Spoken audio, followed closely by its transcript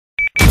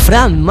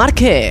Fran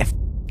Márquez,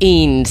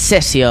 In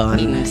Session.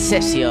 In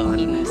Session.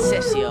 In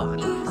Session.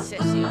 In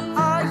Session.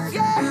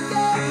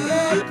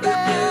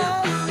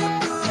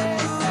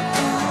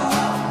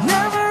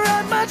 Never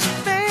had much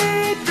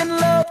faith in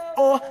love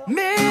or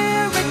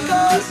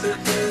miracles.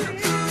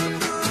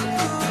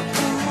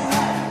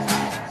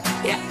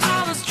 Yeah,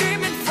 I was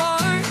dreaming for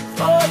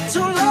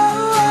too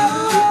long.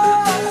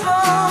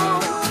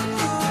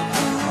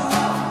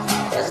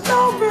 There's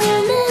no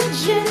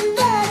religion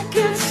that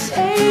could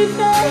save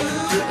me,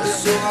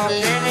 so I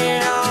let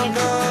it all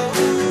go.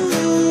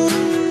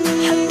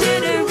 I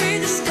didn't read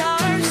the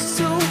stars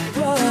so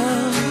well,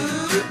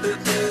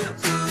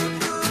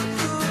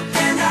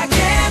 and I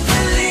can't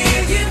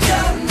believe you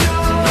don't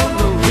know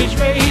which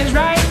way is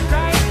right,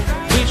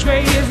 which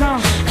way is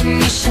wrong.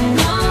 And you should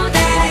know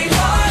that it's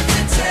hard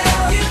to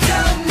tell. You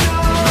don't know.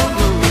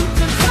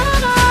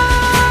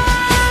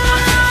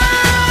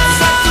 It's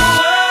like the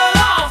world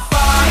on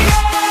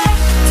fire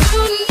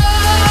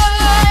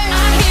tonight.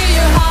 I hear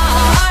your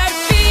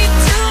heartbeat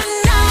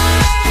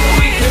tonight.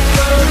 We could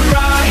burn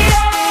right,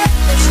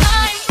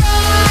 shine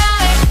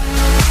bright.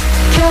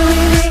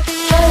 Carry me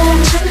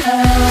home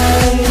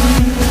tonight.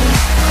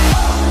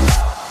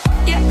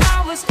 Yeah, I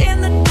was in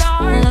the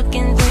dark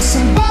looking for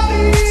somebody.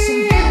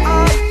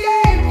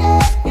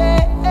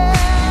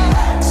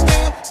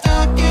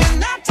 Stuck in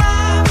that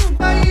time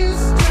I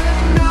used to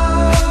know.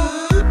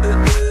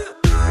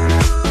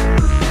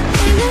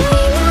 And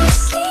I was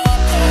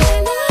sleeping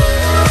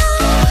alone.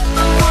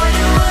 I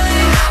wonder would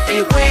I be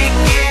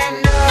waking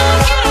up? I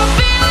get a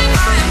feeling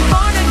I am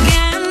born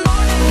again.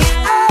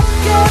 I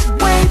can't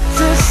wait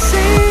to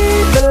see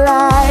the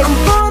light. I'm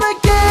born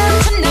again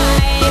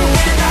tonight,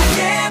 and I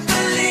can't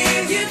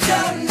believe you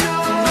don't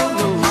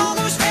know. All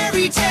those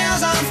fairy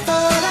tales I'm full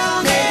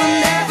of.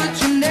 Never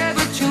true,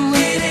 never true.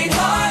 It ain't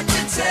hard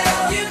to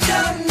tell. You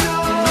don't know.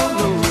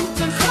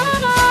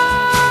 Come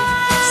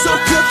on. So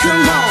good,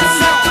 come on.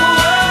 Set the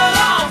world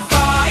on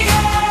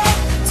fire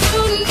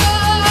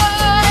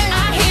tonight.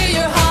 I hear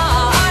your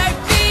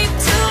heartbeat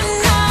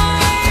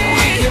tonight.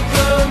 We can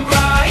burn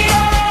bright,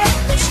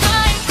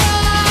 shine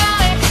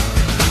bright.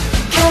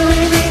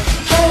 Carry me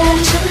home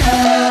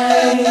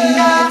tonight.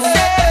 I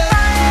said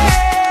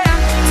fire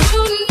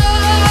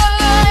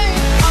tonight.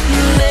 I'm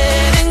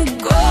letting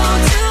go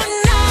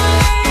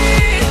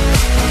tonight.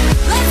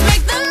 Let's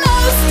make the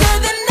most of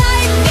the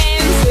night.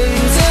 Dancing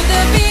to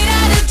the beat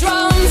of the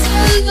drums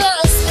in the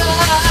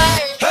sky.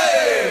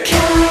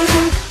 Carry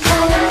me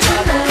home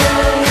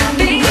tonight.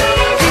 Baby,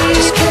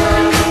 just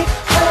carry me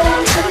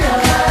home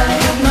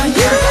tonight. My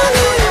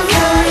universe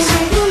carries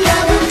me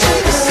heaven to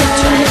the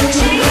side.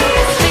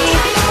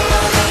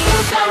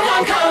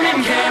 Someone come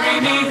and carry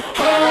me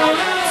home.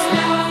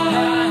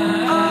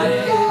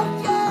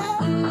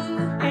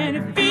 And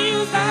it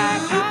feels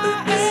like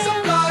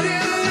somebody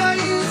that I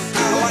used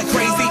to Like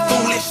crazy,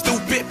 foolish,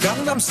 stupid,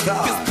 Gangnam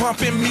Style. Just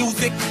pumping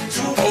music.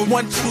 Oh,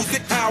 one choose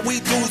it, how we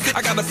do it.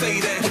 I gotta say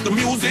that with the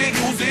music.